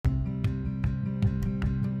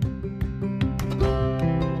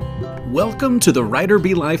Welcome to the Writer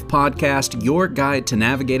Be Life podcast, your guide to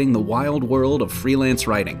navigating the wild world of freelance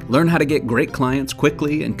writing. Learn how to get great clients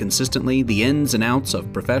quickly and consistently, the ins and outs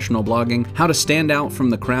of professional blogging, how to stand out from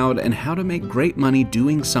the crowd, and how to make great money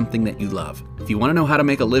doing something that you love. If you want to know how to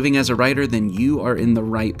make a living as a writer, then you are in the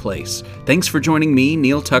right place. Thanks for joining me,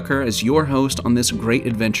 Neil Tucker, as your host on this great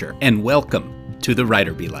adventure, and welcome to the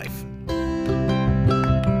Writer Be Life.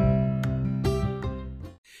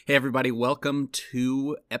 Hey everybody, welcome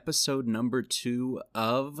to episode number 2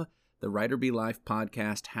 of the Writer Be Life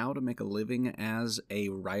podcast, How to Make a Living as a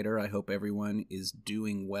Writer. I hope everyone is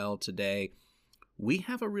doing well today. We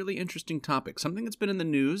have a really interesting topic. Something that's been in the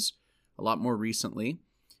news a lot more recently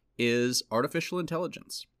is artificial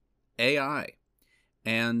intelligence, AI,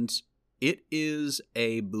 and it is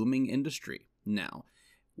a booming industry now.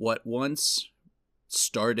 What once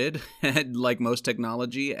started, like most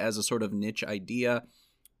technology, as a sort of niche idea,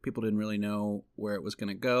 people didn't really know where it was going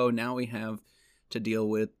to go. Now we have to deal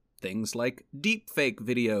with things like deepfake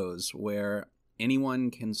videos where anyone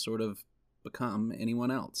can sort of become anyone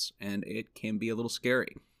else, and it can be a little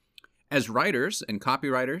scary. As writers and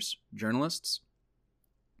copywriters, journalists,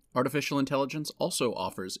 artificial intelligence also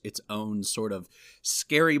offers its own sort of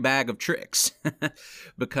scary bag of tricks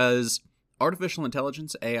because artificial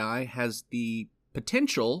intelligence, AI, has the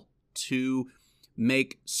potential to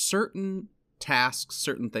make certain tasks,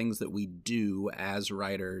 certain things that we do as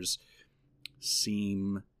writers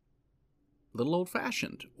seem a little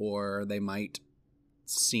old-fashioned, or they might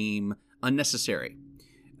seem unnecessary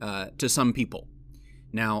to some people.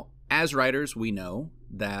 Now, as writers, we know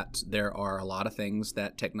that there are a lot of things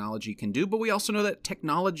that technology can do, but we also know that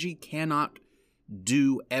technology cannot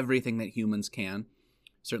do everything that humans can,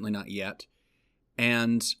 certainly not yet.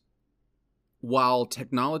 And while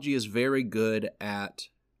technology is very good at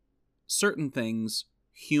certain things,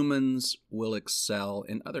 humans will excel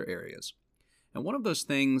in other areas. And one of those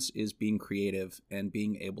things is being creative and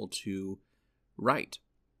being able to write.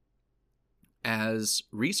 As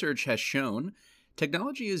research has shown,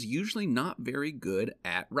 technology is usually not very good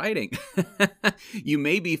at writing. You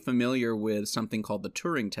may be familiar with something called the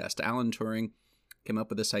Turing test. Alan Turing came up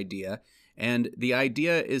with this idea. And the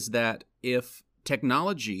idea is that if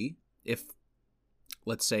technology,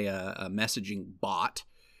 let's say a messaging bot,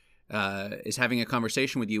 is having a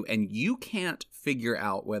conversation with you and you can't figure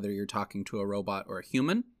out whether you're talking to a robot or a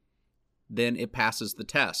human, then it passes the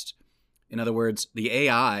test. In other words, the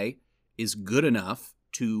AI is good enough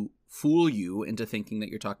to fool you into thinking that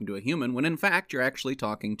you're talking to a human when in fact you're actually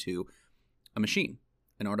talking to a machine,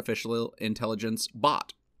 an artificial intelligence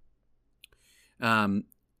bot.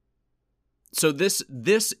 So this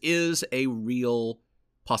is a real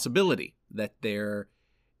possibility that there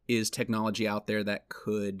is technology out there that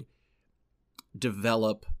could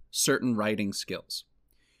develop certain writing skills.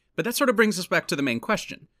 But that sort of brings us back to the main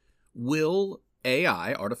question. Will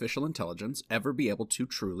AI, artificial intelligence, ever be able to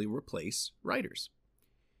truly replace writers?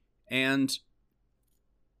 And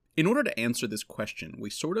in order to answer this question, we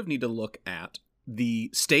sort of need to look at the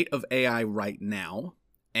state of AI right now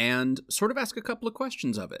and sort of ask a couple of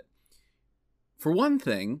questions of it. For one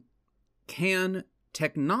thing, can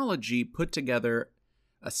technology put together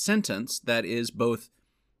a sentence that is both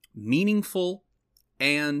meaningful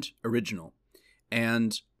and original?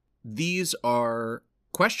 And these are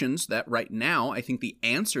questions that right now I think the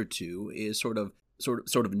answer to is sort of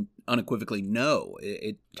unequivocally no.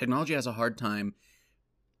 Technology has a hard time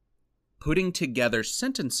putting together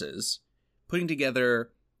sentences, putting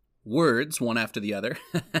together words one after the other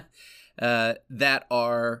that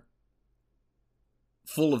are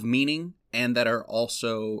full of meaning and that are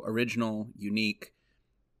also original, unique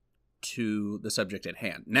to the subject at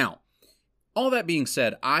hand. Now, all that being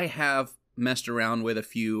said, I have messed around with a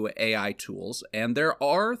few AI tools, and there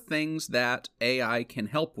are things that AI can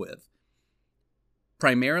help with.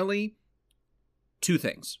 Primarily, 2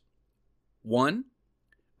 things. 1,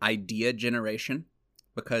 idea generation,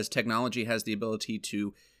 because technology has the ability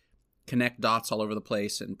to connect dots all over the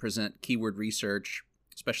place and present keyword research,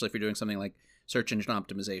 especially if you're doing something like search engine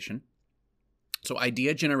optimization. So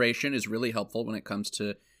idea generation is really helpful when it comes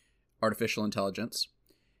to artificial intelligence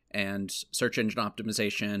and search engine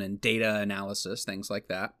optimization and data analysis, things like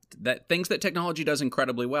that. Things that technology does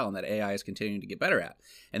incredibly well and that AI is continuing to get better at.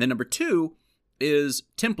 And then number 2 is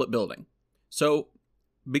template building. So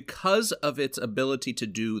because of its ability to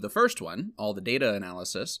do the first one, all the data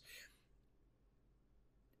analysis,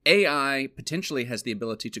 AI potentially has the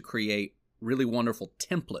ability to create really wonderful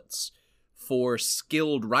templates for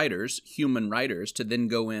skilled writers, human writers, to then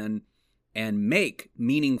go in and make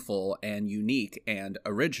meaningful and unique and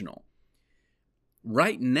original.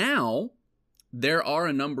 Right now, there are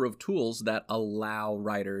a number of tools that allow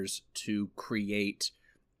writers to create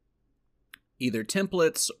either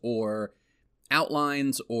templates or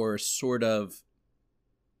outlines or sort of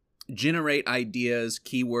generate ideas,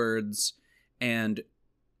 keywords, and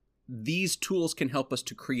these tools can help us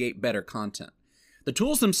to create better content. The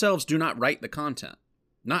tools themselves do not write the content.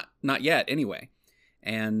 Not yet, anyway.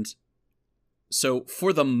 And so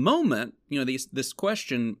for the moment, this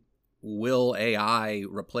question, will AI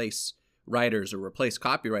replace writers or replace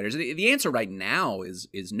copywriters? The answer right now is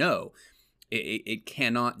no. It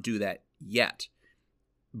cannot do that yet.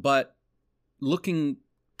 But looking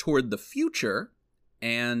toward the future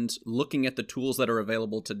and looking at the tools that are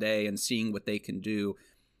available today and seeing what they can do,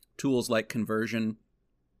 tools like Conversion.ai,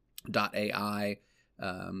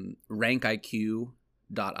 RankIQ.io,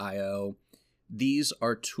 these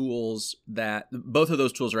are tools that, both of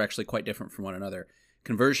those tools are actually quite different from one another.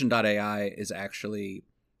 Conversion.ai is actually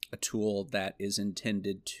a tool that is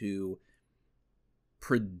intended to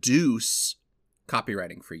produce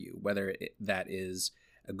copywriting for you, whether that is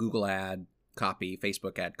a Google ad copy,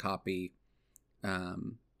 Facebook ad copy, a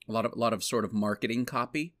lot of sort of marketing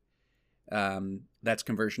copy. That's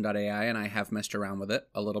Conversion.ai, and I have messed around with it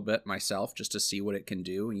a little bit myself just to see what it can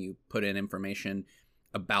do. And you put in information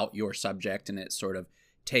about your subject, and it sort of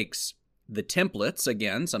takes the templates,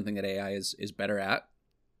 again, something that AI is better at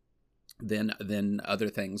than other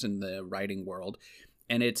things in the writing world,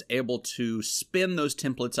 and it's able to spin those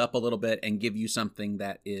templates up a little bit and give you something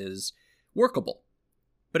that is workable.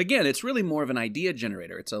 But again, it's really more of an idea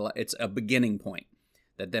generator. It's a beginning point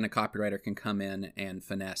that then a copywriter can come in and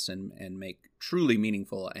finesse and make truly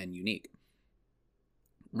meaningful and unique.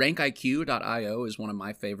 RankIQ.io is one of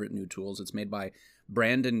my favorite new tools. It's made by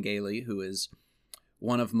Brandon Gailey, who is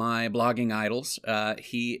one of my blogging idols.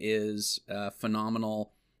 He is a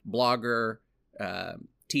phenomenal blogger,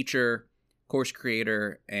 teacher, course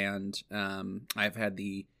creator, and I've had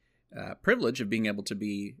the privilege of being able to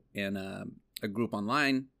be in a group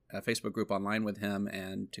online, a Facebook group online with him,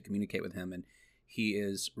 and to communicate with him. And he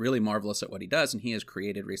is really marvelous at what he does, and he has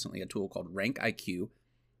created recently a tool called RankIQ,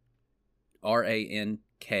 RankIQ.io.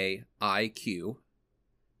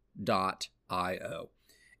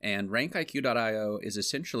 And RankIQ.io is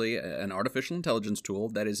essentially an artificial intelligence tool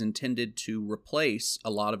that is intended to replace a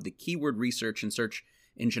lot of the keyword research and search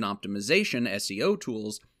engine optimization, SEO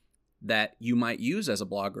tools, that you might use as a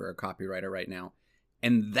blogger or a copywriter right now.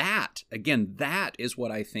 And that, again, that is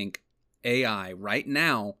what I think AI right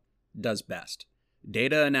now does best.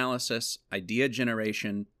 Data analysis, idea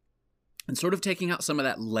generation, and sort of taking out some of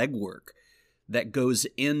that legwork that goes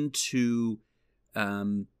into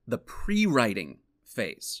the pre-writing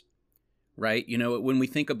phase, right? When we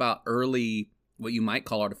think about early, what you might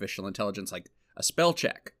call artificial intelligence, like a spell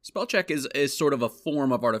check. Spell check is sort of a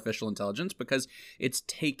form of artificial intelligence because it's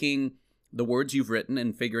taking the words you've written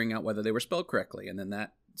and figuring out whether they were spelled correctly. And then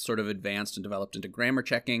that sort of advanced and developed into grammar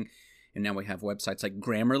checking. And now we have websites like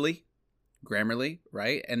Grammarly,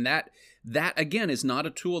 right? And that again is not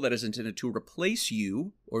a tool that is intended to replace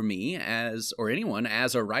you or me or anyone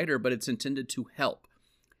as a writer, but it's intended to help.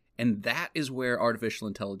 And that is where artificial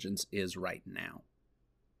intelligence is right now.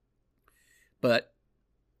 But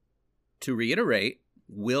to reiterate,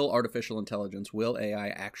 will AI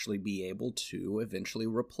actually be able to eventually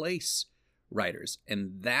replace writers?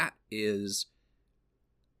 And that is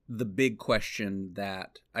the big question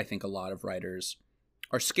that I think a lot of writers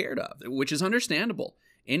are scared of, which is understandable.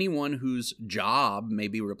 Anyone whose job may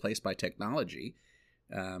be replaced by technology,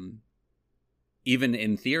 even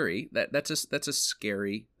in theory, that's a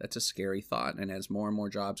scary thought. And as more and more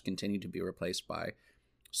jobs continue to be replaced by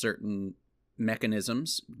certain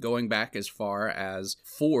mechanisms, going back as far as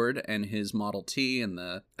Ford and his Model T and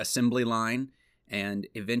the assembly line, and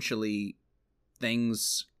eventually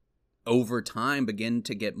things over time begin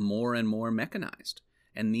to get more and more mechanized.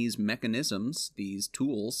 And these mechanisms, these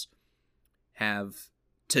tools, have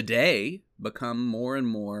today become more and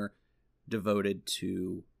more devoted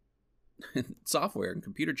to software and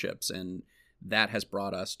computer chips, and that has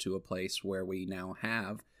brought us to a place where we now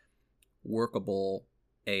have workable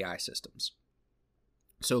AI systems.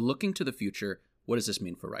 So looking to the future, what does this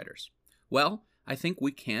mean for writers? Well, I think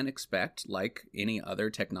we can expect, like any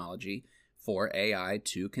other technology, for AI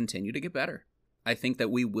to continue to get better. I think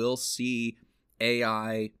that we will see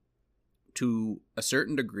AI, to a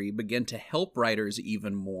certain degree, begin to help writers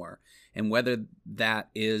even more. And whether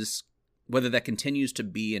that continues to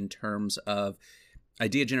be in terms of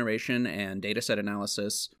idea generation and data set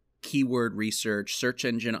analysis, keyword research, search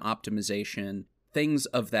engine optimization, things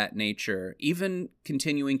of that nature, even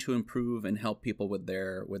continuing to improve and help people with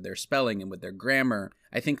their spelling and with their grammar.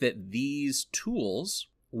 I think that these tools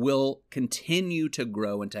will continue to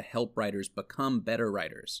grow and to help writers become better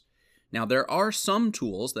writers. Now, there are some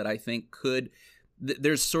tools that I think could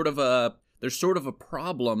there's sort of a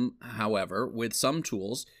problem, however, with some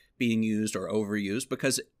tools being used or overused,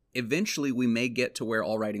 because eventually we may get to where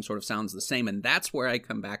all writing sort of sounds the same, and that's where I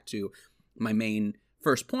come back to my main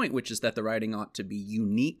first point, which is that the writing ought to be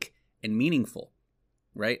unique and meaningful,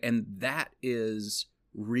 right? And that is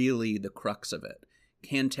really the crux of it.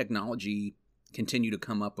 Can technology continue to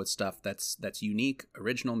come up with stuff that's unique,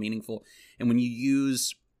 original, meaningful? And when you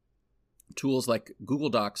use tools like Google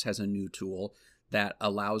Docs has a new tool that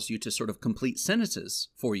allows you to sort of complete sentences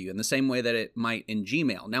for you in the same way that it might in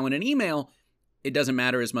Gmail. Now, in an email, it doesn't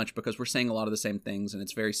matter as much because we're saying a lot of the same things and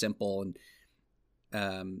it's very simple.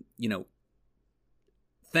 And,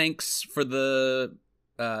 thanks for the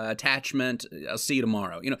attachment. I'll see you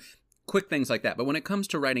tomorrow. Quick things like that. But when it comes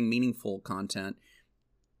to writing meaningful content,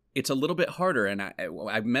 it's a little bit harder. And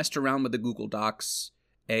I've messed around with the Google Docs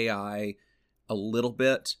AI a little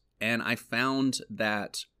bit, and I found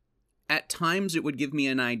that at times it would give me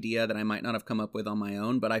an idea that I might not have come up with on my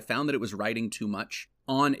own, but I found that it was writing too much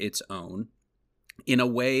on its own in a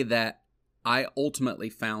way that I ultimately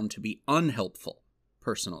found to be unhelpful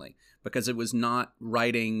personally, because it was not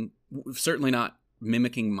writing, certainly not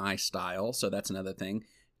mimicking my style. So that's another thing.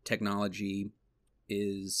 Technology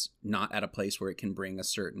is not at a place where it can bring a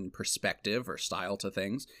certain perspective or style to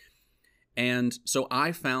things. And so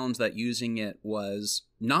I found that using it was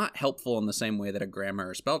not helpful in the same way that a grammar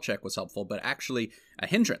or spell check was helpful, but actually a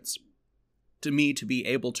hindrance to me to be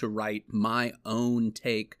able to write my own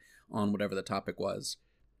take on whatever the topic was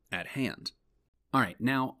at hand. All right,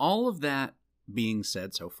 now all of that being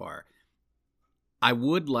said so far, I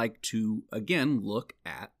would like to, again, look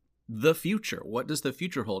at the future. What does the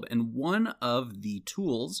future hold? And one of the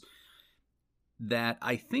tools that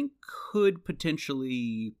I think could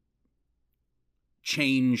potentially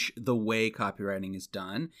change the way copywriting is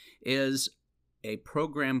done is a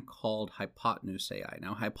program called Hypotenuse AI.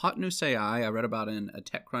 Now, Hypotenuse AI, I read about in a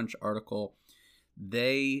TechCrunch article.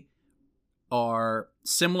 They are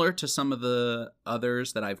similar to some of the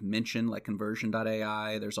others that I've mentioned, like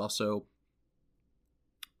Conversion.ai. There's also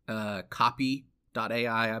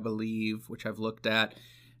Copy.ai, I believe, which I've looked at.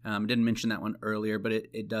 Didn't mention that one earlier, but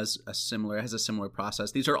it has a similar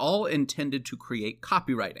process. These are all intended to create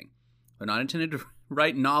copywriting. They're not intended to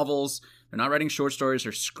write novels. They're not writing short stories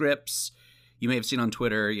or scripts. You may have seen on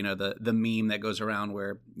Twitter, the meme that goes around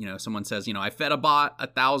where, someone says, I fed a bot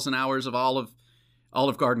 1,000 hours of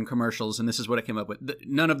Olive Garden commercials, and this is what it came up with.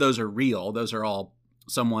 None of those are real. Those are all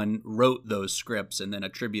someone wrote those scripts and then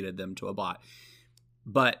attributed them to a bot.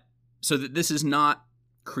 But so that this is not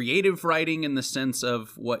creative writing in the sense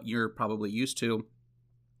of what you're probably used to.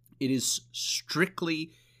 It is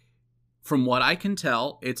strictly, from what I can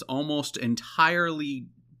tell, it's almost entirely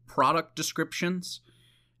product descriptions.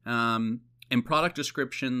 And product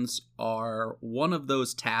descriptions are one of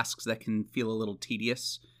those tasks that can feel a little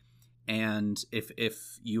tedious. And if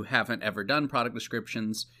you haven't ever done product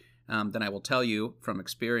descriptions, then I will tell you from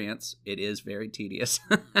experience, it is very tedious.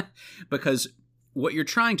 Because what you're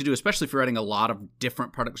trying to do, especially if you're writing a lot of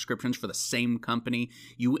different product descriptions for the same company,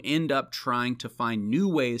 you end up trying to find new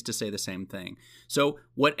ways to say the same thing. So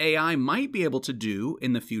what AI might be able to do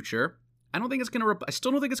in the future, I still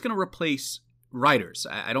don't think it's going to replace writers.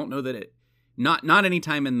 I don't know that it, not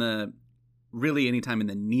anytime in the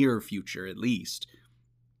near future, at least.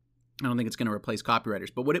 I don't think it's going to replace copywriters.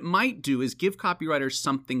 But what it might do is give copywriters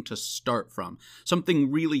something to start from,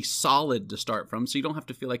 something really solid to start from, so you don't have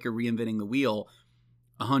to feel like you're reinventing the wheel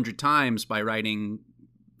 100 times by writing,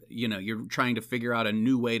 you're trying to figure out a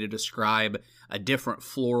new way to describe a different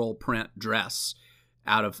floral print dress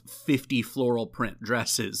out of 50 floral print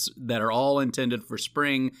dresses that are all intended for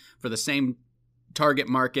spring, for the same target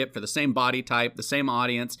market, for the same body type, the same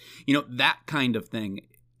audience, that kind of thing.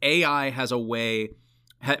 AI has a way,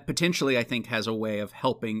 potentially I think has a way of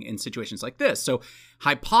helping in situations like this. So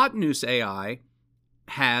Hypotenuse AI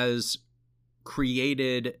has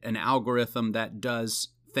created an algorithm that does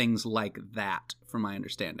things like that, from my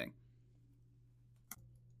understanding.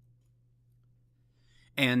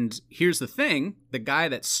 And here's the thing, the guy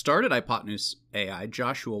that started Hypotenuse AI,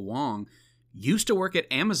 Joshua Wong, used to work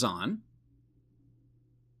at Amazon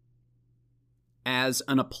as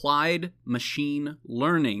an applied machine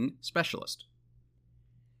learning specialist,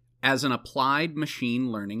 as an applied machine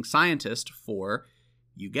learning scientist for,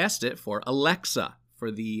 you guessed it, for Alexa, for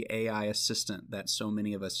the AI assistant that so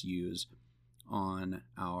many of us use on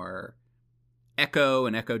our Echo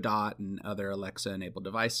and Echo Dot and other Alexa-enabled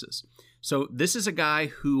devices. So this is a guy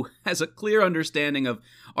who has a clear understanding of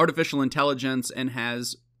artificial intelligence and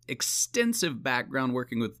has extensive background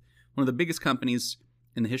working with one of the biggest companies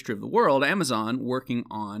in the history of the world, Amazon, working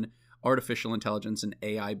on artificial intelligence and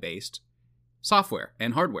AI-based software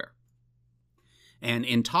and hardware. And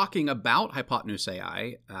in talking about Hypotenuse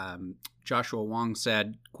AI, Joshua Wong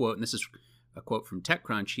said, quote, and this is a quote from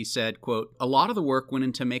TechCrunch, he said, quote, "A lot of the work went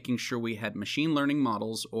into making sure we had machine learning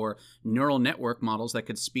models or neural network models that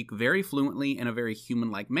could speak very fluently in a very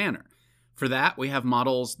human-like manner. For that, we have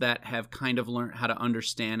models that have kind of learned how to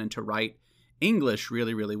understand and to write English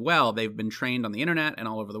really, really well. They've been trained on the internet and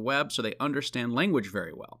all over the web, so they understand language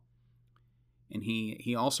very well." And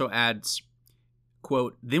he also adds,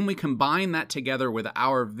 quote, "Then we combine that together with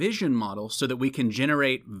our vision model so that we can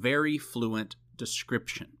generate very fluent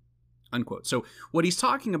description," unquote. So what he's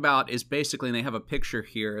talking about is basically, and they have a picture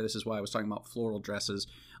here, this is why I was talking about floral dresses,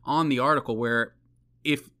 on the article, where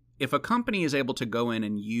if a company is able to go in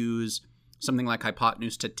and use something like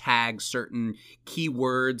Hypotenuse to tag certain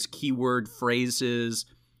keywords, keyword phrases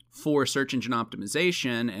for search engine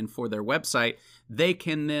optimization and for their website, they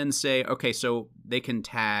can then say, okay, so they can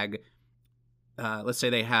tag, let's say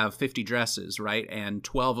they have 50 dresses, right? And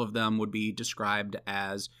 12 of them would be described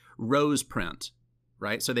as rose print,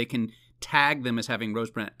 right? So they can tag them as having rose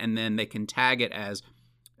print, and then they can tag it as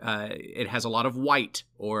it has a lot of white,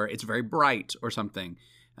 or it's very bright, or something.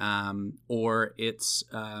 Or it's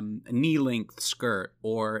a knee-length skirt,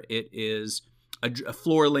 or it is a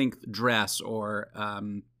floor-length dress, or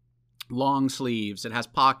long sleeves, it has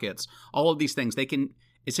pockets, all of these things. They can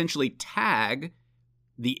essentially tag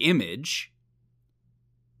the image,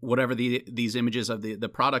 whatever these images of the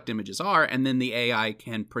product images are, and then the AI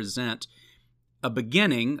can present a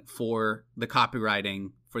beginning for the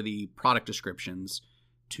copywriting, for the product descriptions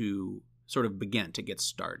to sort of begin to get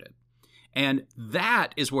started. And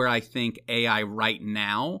that is where I think AI right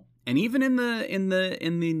now, and even in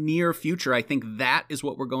the near future, I think that is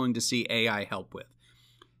what we're going to see AI help with.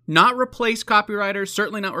 Not replace copywriters,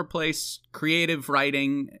 certainly not replace creative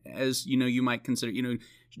writing, as you might consider,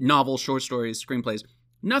 novels, short stories, screenplays.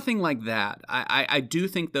 Nothing like that. I do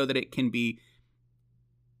think, though, that it can be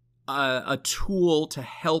a tool to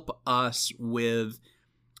help us with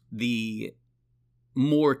the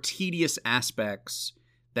more tedious aspects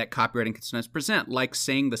that copywriting can sometimes present, like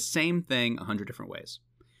saying the same thing 100 different ways.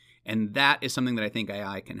 And that is something that I think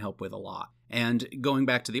AI can help with a lot. And going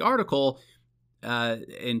back to the article,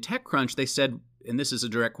 in TechCrunch, they said, and this is a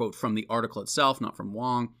direct quote from the article itself, not from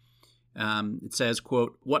Wong, it says,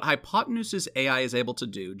 quote, "What Hypotenuse's AI is able to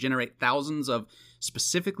do, generate thousands of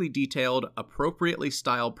specifically detailed, appropriately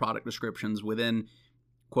styled product descriptions within,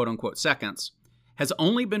 quote-unquote, seconds, has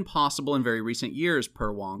only been possible in very recent years,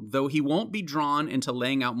 per Wong, though he won't be drawn into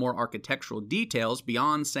laying out more architectural details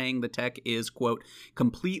beyond saying the tech is, quote,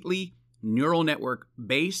 completely neural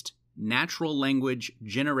network-based natural language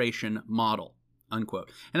generation model,"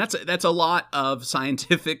 unquote. And that's a lot of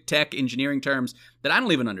scientific tech engineering terms that I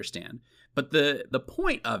don't even understand. But the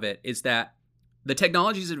point of it is that the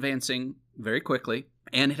technology is advancing very quickly,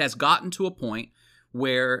 and it has gotten to a point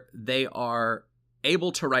where they are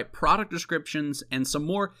able to write product descriptions and some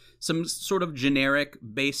sort of generic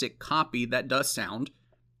basic copy that does sound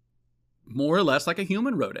more or less like a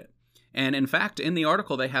human wrote it. And in fact, in the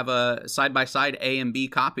article, they have a side-by-side A and B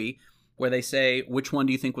copy where they say, which one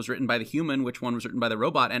do you think was written by the human, which one was written by the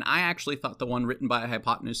robot? And I actually thought the one written by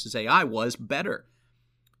Hypotenuse's AI was better.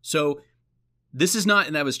 So this is not,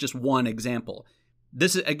 and that was just one example.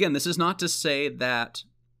 This is not to say that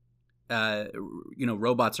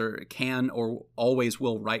robots can or always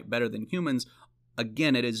will write better than humans.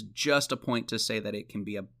 Again, it is just a point to say that it can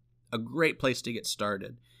be a great place to get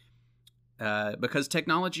started. Because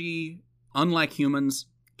technology, unlike humans,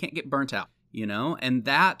 can't get burnt out, and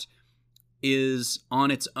that is on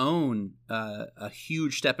its own a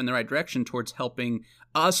huge step in the right direction towards helping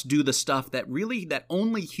us do the stuff that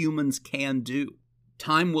only humans can do.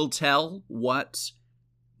 Time will tell what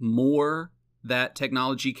more that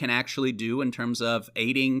technology can actually do in terms of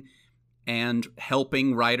aiding and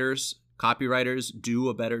helping writers, copywriters, do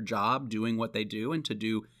a better job doing what they do, and to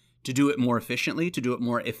do it more efficiently, to do it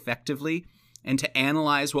more effectively, and to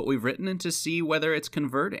analyze what we've written and to see whether it's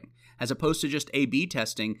converting. As opposed to just A/B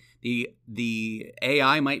testing, the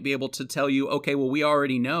AI might be able to tell you, okay, well, we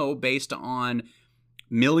already know based on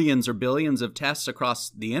millions or billions of tests across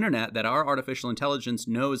the internet that our artificial intelligence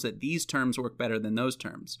knows that these terms work better than those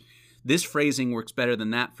terms. This phrasing works better than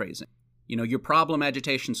that phrasing. Your problem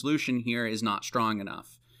agitation solution here is not strong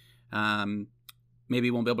enough. Maybe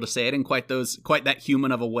you won't be able to say it in quite that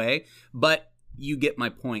human of a way, but you get my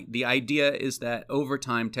point. The idea is that over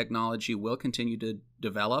time, technology will continue to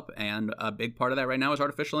develop, and a big part of that right now is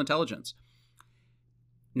artificial intelligence.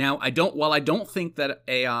 Now, while I don't think that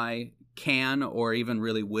AI can or even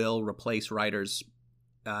really will replace writers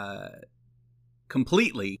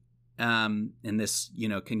completely, and this,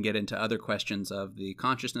 can get into other questions of the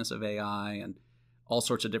consciousness of AI and all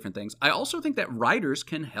sorts of different things. I also think that writers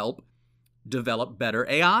can help develop better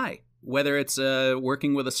AI, whether it's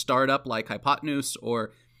working with a startup like Hypotenuse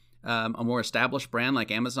or a more established brand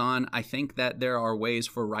like Amazon. I think that there are ways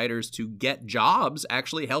for writers to get jobs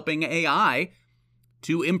actually helping AI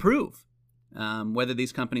to improve. Whether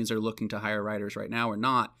these companies are looking to hire writers right now or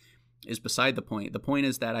not is beside the point. The point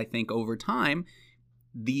is that I think over time,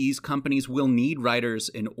 these companies will need writers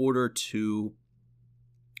in order to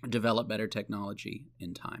develop better technology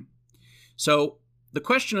in time. So the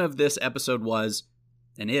question of this episode was,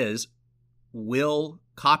 and is, will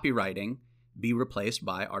copywriting be replaced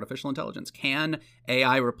by artificial intelligence? Can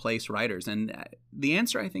AI replace writers? And the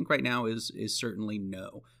answer, I think, right now is certainly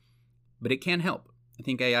no. But it can help. I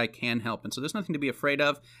think AI can help. And so there's nothing to be afraid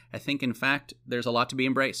of. I think, in fact, there's a lot to be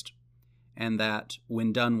embraced. And that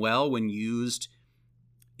when done well, when used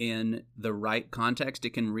in the right context,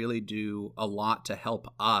 it can really do a lot to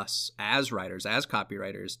help us as writers, as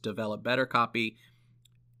copywriters, develop better copy,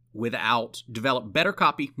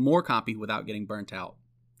 more copy without getting burnt out.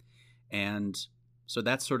 And so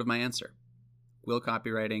that's sort of my answer. Will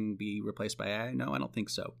copywriting be replaced by AI? No, I don't think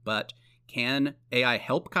so. But can AI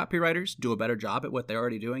help copywriters do a better job at what they're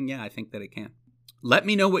already doing? Yeah, I think that it can. Let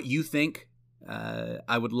me know what you think.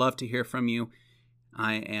 I would love to hear from you.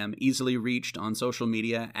 I am easily reached on social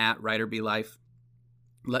media at WriterBeLife.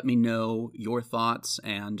 Let me know your thoughts,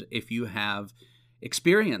 and if you have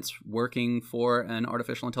experience working for an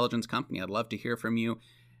artificial intelligence company, I'd love to hear from you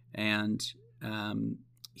and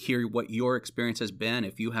hear what your experience has been.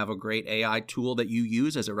 If you have a great AI tool that you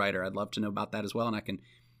use as a writer, I'd love to know about that as well, and I can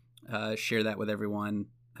share that with everyone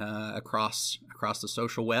across the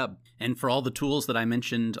social web. And for all the tools that I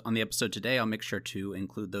mentioned on the episode today, I'll make sure to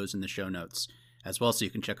include those in the show notes as well, so you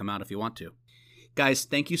can check them out if you want to. Guys,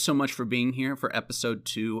 thank you so much for being here for episode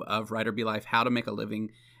 2 of WriterBeLife, How to Make a Living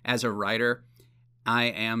as a Writer. I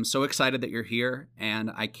am so excited that you're here, and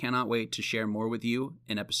I cannot wait to share more with you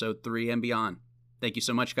in episode 3 and beyond. Thank you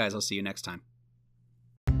so much, guys. I'll see you next time.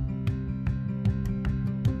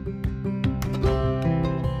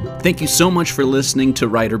 Thank you so much for listening to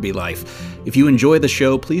WriterBeLife. If you enjoy the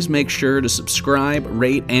show, please make sure to subscribe,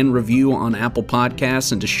 rate, and review on Apple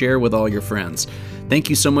Podcasts and to share with all your friends. Thank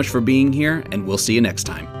you so much for being here, and we'll see you next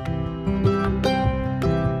time.